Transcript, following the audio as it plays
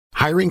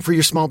Hiring for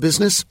your small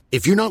business?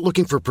 If you're not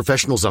looking for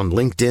professionals on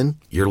LinkedIn,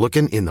 you're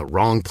looking in the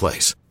wrong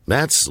place.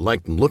 That's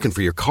like looking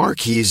for your car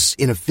keys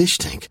in a fish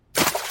tank.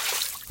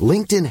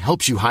 LinkedIn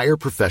helps you hire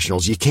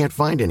professionals you can't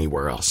find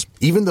anywhere else,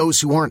 even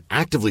those who aren't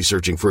actively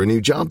searching for a new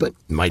job but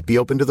might be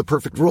open to the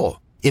perfect role.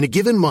 In a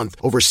given month,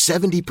 over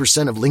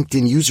 70% of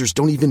LinkedIn users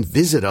don't even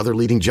visit other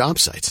leading job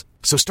sites.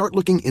 So start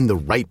looking in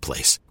the right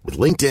place. With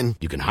LinkedIn,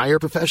 you can hire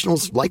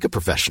professionals like a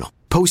professional.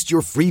 Post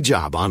your free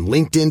job on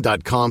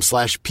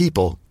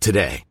linkedin.com/people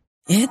today.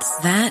 It's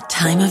that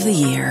time of the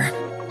year.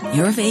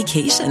 Your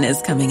vacation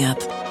is coming up.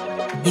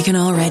 You can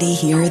already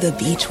hear the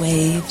beach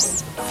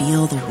waves,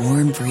 feel the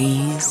warm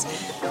breeze,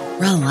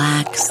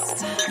 relax,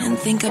 and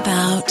think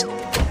about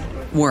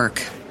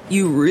work.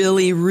 You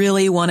really,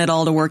 really want it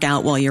all to work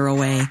out while you're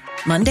away.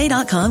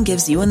 Monday.com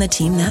gives you and the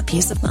team that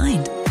peace of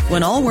mind.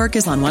 When all work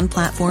is on one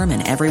platform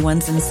and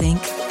everyone's in sync,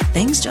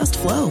 things just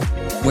flow.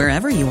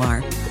 Wherever you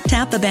are,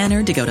 tap the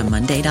banner to go to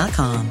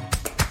Monday.com.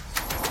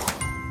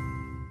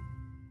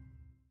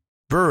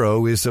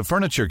 Burrow is a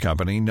furniture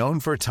company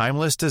known for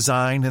timeless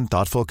design and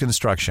thoughtful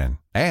construction,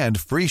 and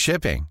free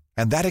shipping,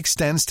 and that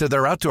extends to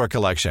their outdoor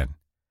collection.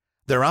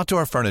 Their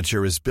outdoor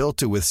furniture is built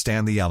to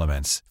withstand the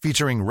elements,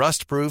 featuring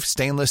rust-proof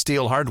stainless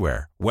steel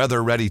hardware,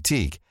 weather-ready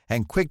teak,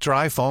 and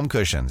quick-dry foam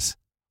cushions.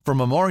 For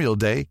Memorial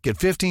Day, get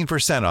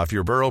 15% off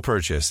your Burrow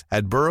purchase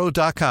at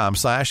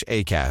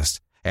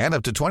burrow.com/acast, and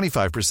up to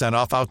 25%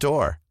 off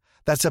outdoor.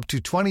 That's up to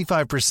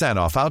 25%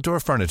 off outdoor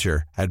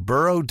furniture at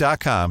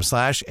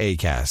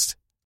burrow.com/acast.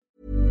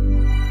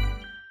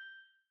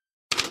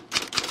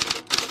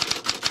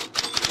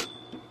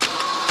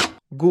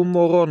 God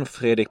morgon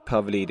Fredrik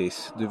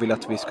Pavlidis. Du vill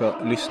att vi ska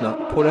lyssna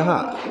på det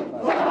här.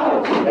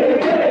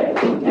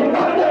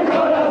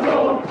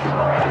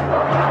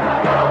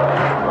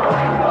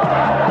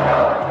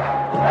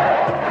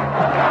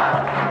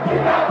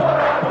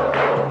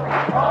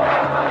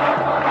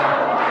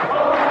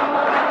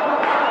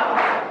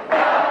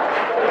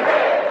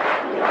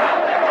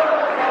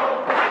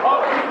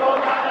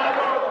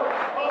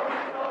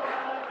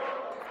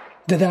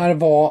 Det där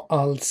var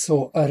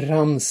alltså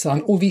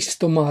ramsan och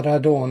visst och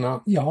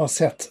Maradona, jag har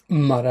sett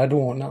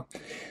Maradona.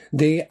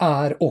 Det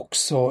är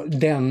också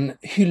den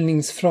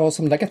hyllningsfras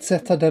som La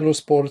Gazzetta dello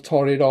Sport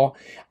har idag.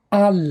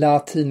 Alla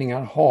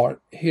tidningar har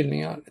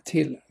hyllningar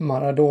till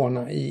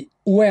Maradona i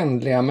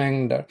oändliga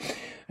mängder.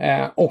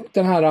 Och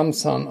den här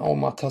ramsan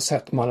om att ha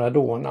sett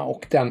Maradona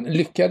och den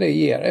lyckade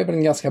ger är väl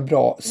en ganska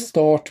bra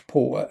start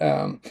på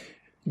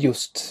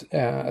just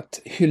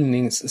ett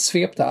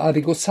hyllningssvep där.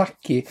 Arrigo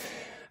Sacchi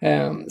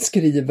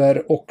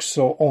skriver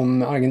också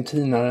om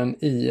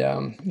argentinaren i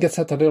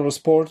Gazzetta dello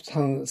Sport.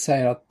 Han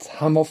säger att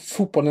han var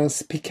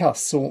fotbollens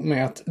Picasso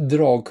med att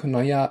drag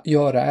kunna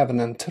göra även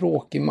en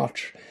tråkig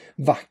match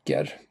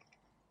vacker.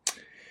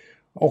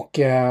 Och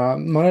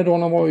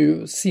Maradona var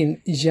ju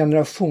sin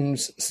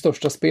generations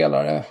största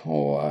spelare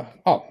och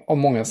av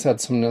många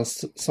sätt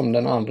som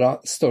den allra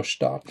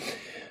största.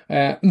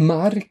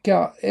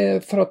 Marca,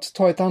 för att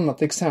ta ett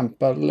annat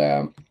exempel,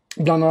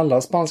 bland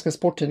alla spanska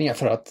sporttidningar,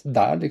 för att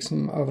där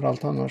liksom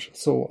överallt annars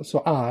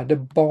så är det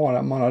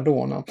bara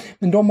Maradona.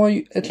 Men de har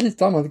ju ett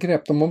lite annat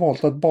grepp. De har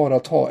valt att bara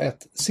ta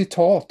ett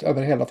citat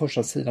över hela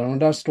första sidan och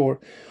där står: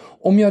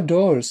 om jag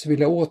dör så vill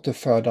jag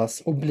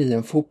återfödas och bli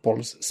en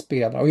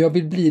fotbollsspelare och jag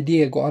vill bli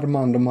Diego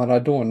Armando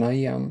Maradona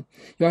igen.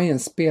 Jag är en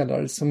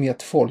spelare som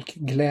gett folk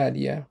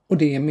glädje och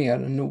det är mer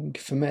än nog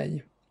för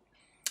mig.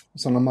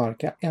 Sådana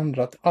Marca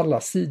ändrat alla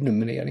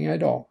sidnummereringar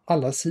idag.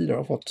 Alla sidor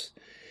har fått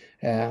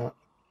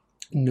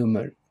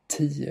nummer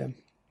 10.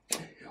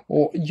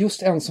 Och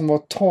just en som var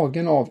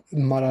tagen av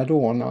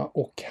Maradona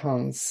och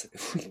hans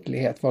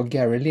skicklighet var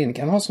Gary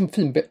Lineker. Han har som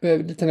fin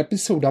liten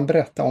episod han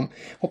berättar om,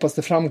 hoppas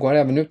det framgår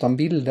även utan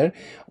bilder,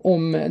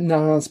 om när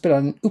han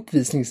spelade en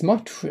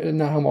uppvisningsmatch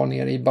när han var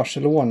nere i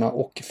Barcelona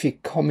och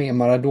fick ha med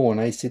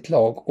Maradona i sitt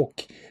lag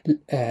och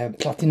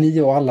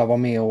Platini och alla var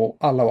med och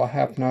alla var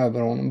häpna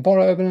över honom.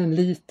 Bara över en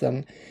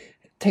liten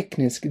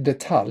teknisk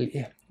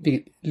detalj.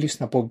 Vi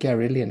lyssnar på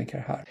Gary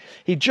Lineker här.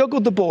 He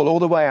juggled the ball all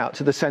the way out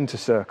to the centre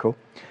circle.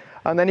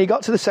 And then he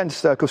got to the centre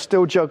circle,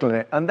 still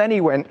juggling it. And then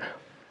he went,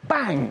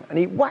 bang! And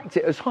he whacked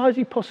it as high as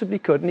he possibly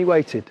could. And he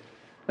waited.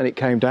 And it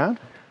came down.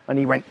 And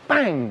he went,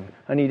 bang!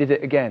 And he did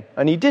it again.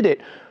 And he did it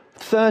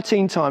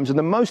 13 times. And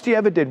the most he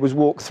ever did was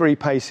walk 3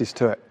 paces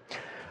to it.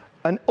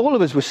 And all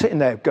of us were sitting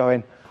there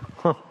going,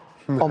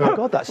 oh my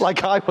God, that's...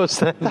 like I was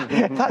then.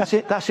 That's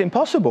it. That's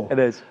impossible. It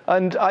is.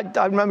 And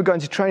I remember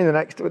going to train the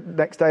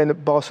next day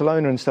in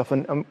Barcelona and stuff,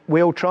 and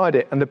we all tried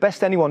it. And the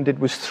best anyone did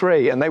was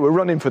 3, and they were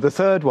running for the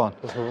third one.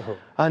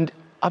 And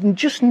I've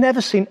just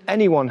never seen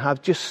anyone have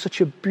just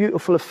such a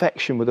beautiful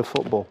affection with a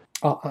football.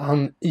 Ja,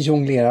 han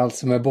jonglerar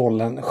alltså med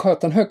bollen.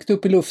 Sköt den högt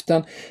upp i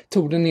luften,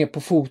 tog den ner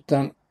på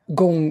foten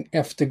gång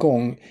efter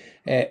gång.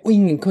 Och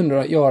ingen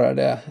kunde göra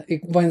det.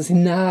 Var ens i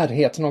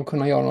närheten av att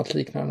kunna göra något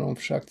liknande när de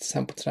försökte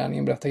sen på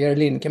träningen, berättar Gary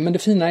Lineker. Men det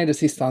fina är det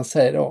sista han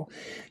säger då.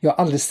 Jag har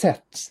aldrig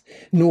sett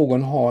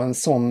någon ha en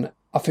sån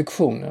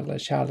affektion eller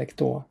kärlek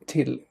då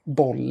till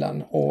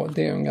bollen. Och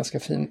det är en ganska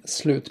fin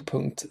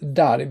slutpunkt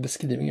där i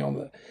beskrivningen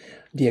av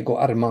Diego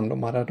Armando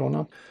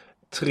Maradona.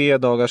 3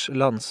 dagars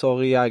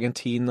landsår i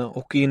Argentina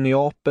och i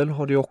Neapel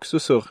har det också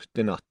surt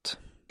i natt.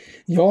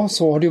 Ja,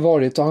 så har det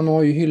varit och han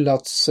har ju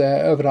hyllats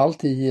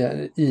överallt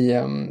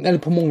eller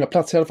på många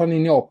platser, i alla fall i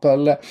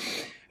Neapel.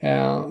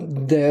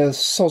 Det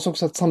sades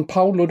också att São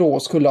Paulo då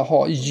skulle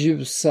ha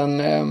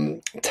ljusen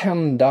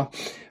tända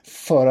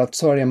för att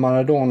sörja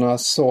Maradona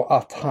så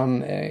att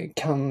han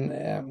kan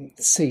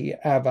se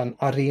även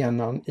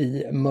arenan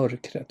i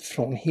mörkret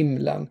från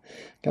himlen.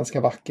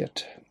 Ganska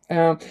vackert.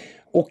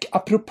 Och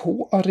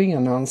apropå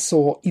arenan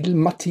så Il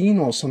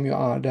Mattino, som ju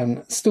är den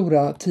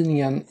stora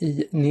tidningen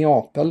i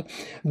Neapel,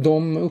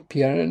 de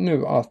uppger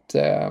nu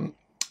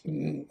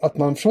att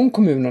man från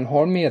kommunen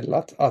har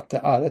meddelat att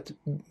det är ett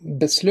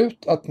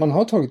beslut, att man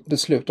har tagit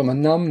beslut om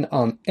en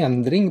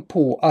namnändring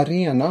på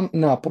arenan,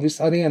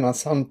 Napolis Arena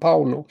São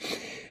Paulo.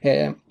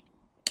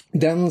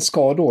 Den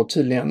ska då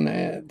tydligen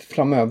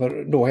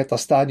framöver då heta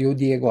Stadio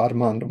Diego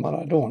Armando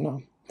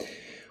Maradona.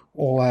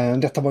 Och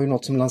detta var ju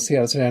något som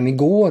lanserades redan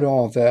igår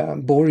av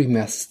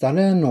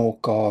borgmästaren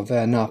och av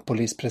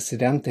Napolis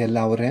president De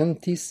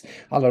Laurentiis.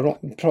 Alla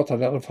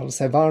pratade i alla fall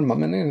sig varma,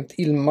 men enligt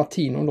Il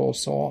Mattino då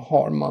så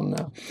har man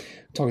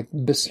tagit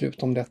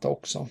beslut om detta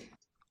också.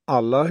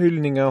 Alla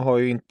hyllningar har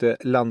ju inte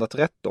landat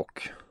rätt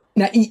dock.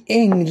 Nej, i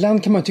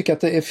England kan man tycka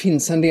att det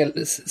finns en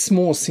del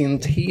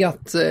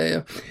småsinthet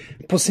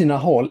på sina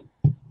håll.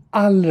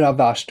 Allra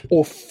värst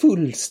och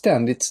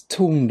fullständigt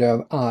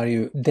tondöv är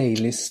ju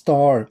Daily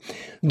Star.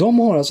 De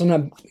har alltså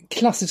den här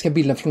klassiska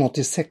bilden från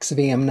 86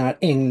 VM när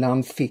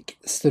England fick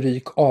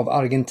stryk av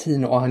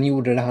Argentina och han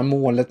gjorde det här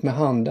målet med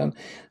handen.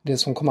 Det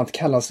som kommer att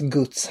kallas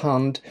Guds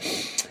hand.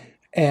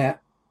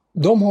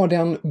 De har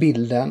den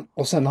bilden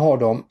och sen har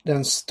de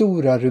den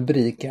stora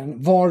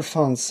rubriken Var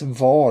fanns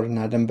VAR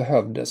när den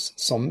behövdes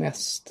som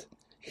mest?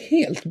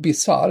 Helt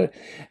bizarr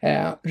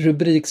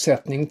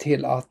rubriksättning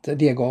till att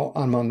Diego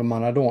Armando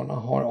Maradona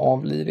har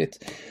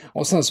avlidit.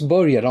 Och sen så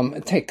börjar de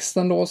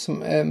texten då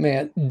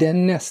med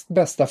den näst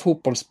bästa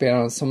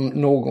fotbollsspelaren som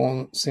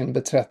någonsin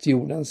beträtt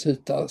jordens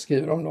yta,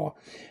 skriver de då.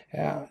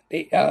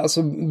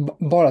 Alltså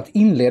bara att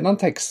inleda en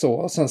text så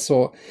och sen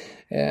så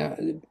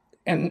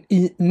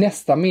i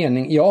nästa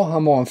mening, ja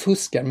han var en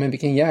fuskare, men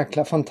vilken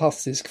jäkla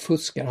fantastisk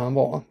fuskare han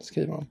var,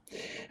 skriver de.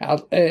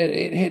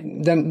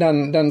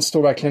 Den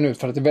står verkligen ut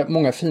för att det är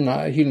många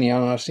fina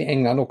hyllningar annars i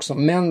England också,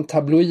 men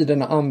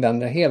tabloiderna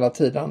använder hela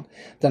tiden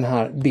den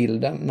här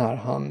bilden när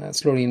han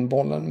slår in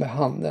bollen med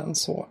handen,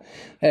 så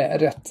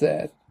rätt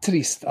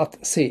trist att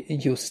se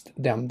just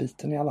den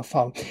biten i alla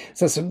fall.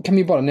 Sen så kan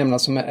vi bara nämna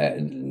som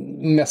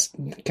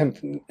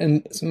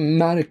en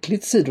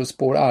märkligt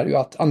sidospår är ju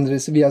att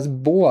Andrés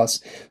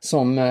Villas-Boas,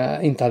 som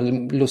inte hade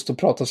lust att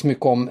prata så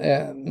mycket om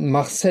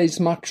Marseilles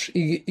match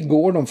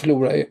igår, de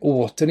förlorade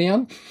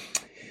återigen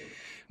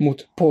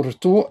mot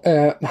Porto.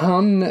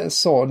 Han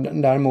sa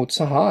däremot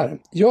så här: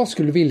 jag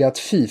skulle vilja att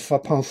FIFA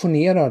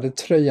pensionerade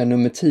tröja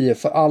nummer 10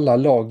 för alla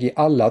lag i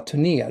alla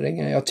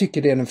turneringar. Jag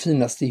tycker det är den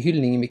finaste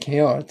hyllningen vi kan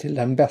göra till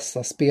den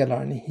bästa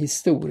spelaren i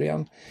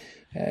historien.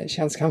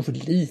 Känns kanske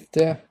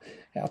lite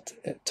att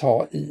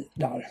ta i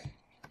där.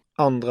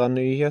 Andra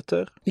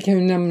nyheter? Vi kan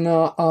ju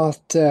nämna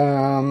att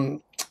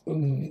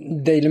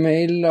Daily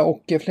Mail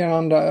och flera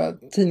andra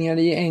tidningar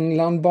i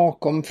England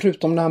bakom,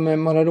 förutom det här med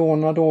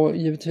Maradona då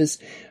givetvis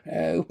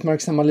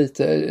uppmärksamma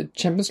lite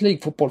Champions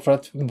League-fotboll, för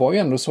att det var ju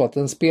ändå så att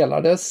den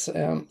spelades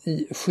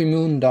i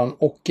skymundan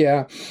och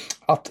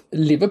att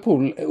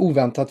Liverpool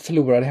oväntat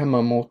förlorade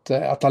hemma mot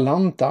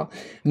Atalanta,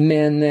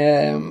 men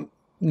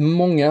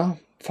många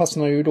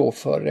fastnar ju då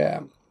för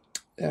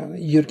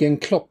Jürgen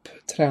Klopp,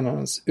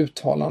 tränarens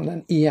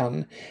uttalanden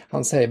igen.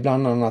 Han säger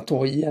bland annat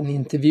då i en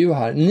intervju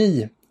här: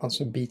 ni,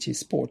 alltså BT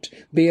Sport,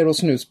 ber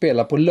oss nu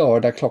spela på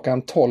lördag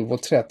klockan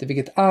 12:30,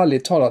 vilket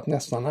ärligt talat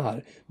nästan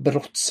är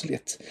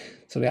brottsligt.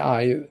 Så det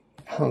är ju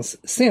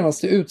hans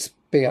senaste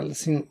utspel,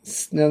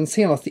 den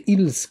senaste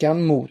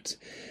ilskan mot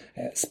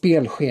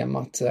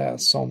spelschemat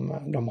som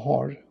de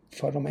har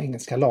för de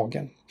engelska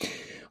lagen.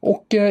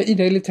 Och i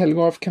Daily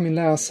Telegraph kan vi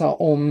läsa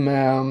om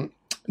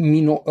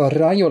Mino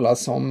Raiola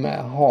som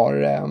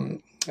har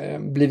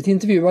blivit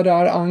intervjuad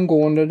där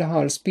angående det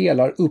här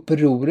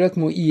spelarupproret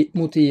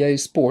mot EA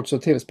Sports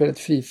och tv-spelet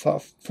FIFA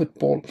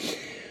Football.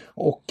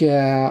 Och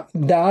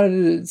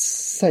där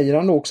säger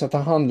han också att det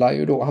handlar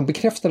ju då, han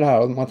bekräftar det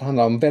här om att det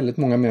handlar om väldigt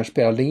många mer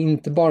spelare. Det är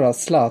inte bara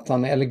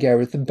Zlatan eller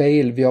Gareth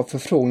Bale, vi har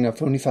förfrågningar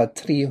för ungefär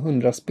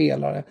 300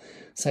 spelare,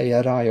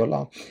 säger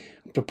Raiola.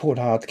 Apropå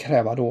det här att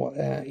kräva då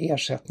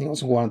ersättning, och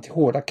så går han till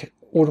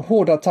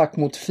hårda attack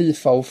mot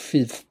FIFA och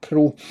FIFA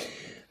Pro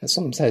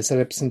som säger sig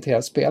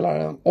representera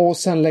spelare. Och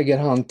sen lägger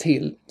han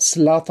till: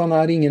 Zlatan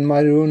är ingen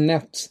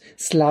marionett.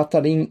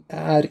 Zlatan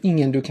är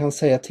ingen du kan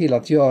säga till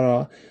att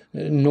göra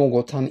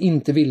något han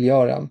inte vill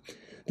göra.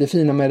 Det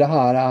fina med det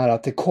här är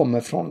att det kommer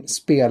från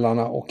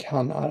spelarna och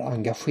han är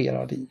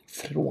engagerad i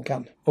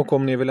frågan. Och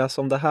om ni vill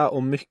läsa om det här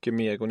och mycket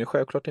mer går ni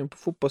självklart in på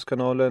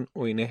Fotbollskanalen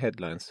och in i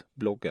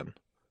Headlines-bloggen.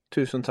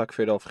 Tusen tack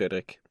för idag,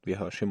 Fredrik. Vi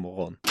hörs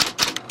imorgon.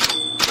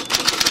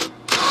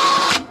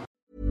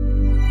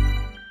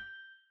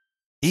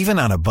 Even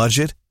on a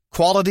budget,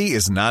 Quality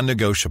is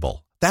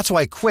non-negotiable. That's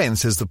why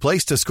Quince is the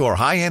place to score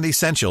high-end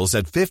essentials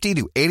at 50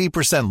 to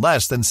 80%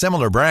 less than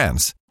similar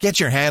brands. Get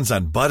your hands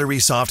on buttery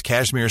soft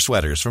cashmere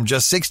sweaters from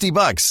just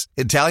 $60,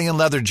 Italian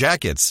leather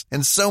jackets,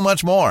 and so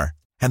much more.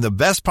 And the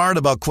best part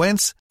about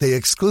Quince, they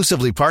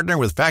exclusively partner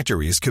with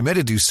factories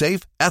committed to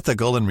safe,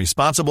 ethical, and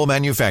responsible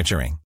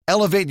manufacturing.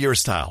 Elevate your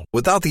style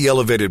without the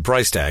elevated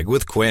price tag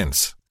with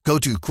Quince. Go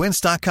to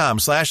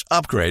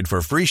quince.com/upgrade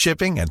for free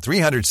shipping and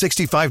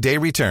 365-day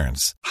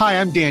returns.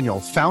 Hi, I'm Daniel,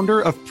 founder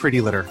of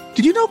Pretty Litter.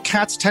 Did you know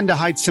cats tend to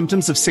hide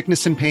symptoms of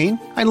sickness and pain?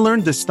 I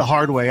learned this the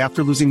hard way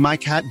after losing my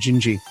cat,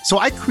 Gingy. So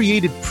I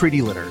created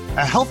Pretty Litter,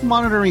 a health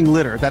monitoring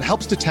litter that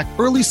helps detect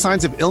early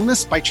signs of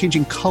illness by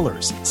changing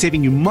colors,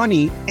 saving you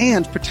money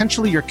and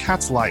potentially your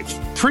cat's life.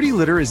 Pretty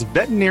Litter is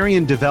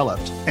veterinarian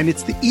developed, and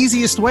it's the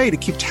easiest way to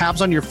keep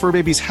tabs on your fur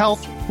baby's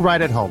health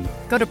right at home.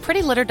 Go to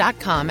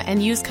prettylitter.com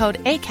and use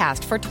code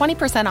ACAST for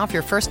 20% off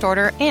your first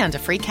order and a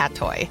free cat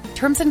toy.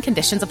 Terms and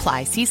conditions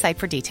apply. See site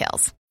for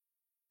details.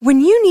 When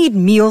you need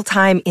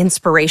mealtime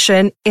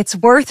inspiration, it's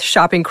worth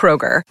shopping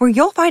Kroger, where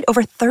you'll find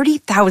over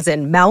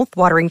 30,000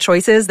 mouth-watering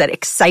choices that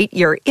excite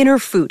your inner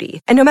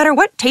foodie. And no matter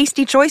what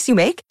tasty choice you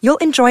make, you'll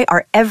enjoy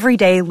our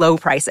everyday low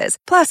prices,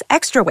 plus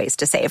extra ways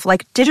to save,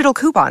 like digital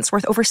coupons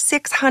worth over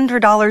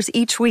 $600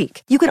 each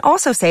week. You can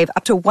also save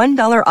up to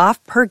 $1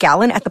 off per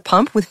gallon at the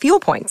pump with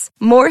fuel points.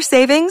 More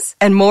savings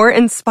and more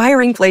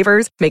inspiring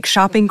flavors make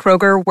shopping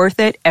Kroger worth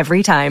it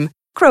every time.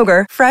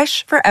 Kroger,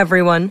 fresh for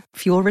everyone.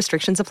 Fuel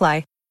restrictions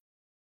apply.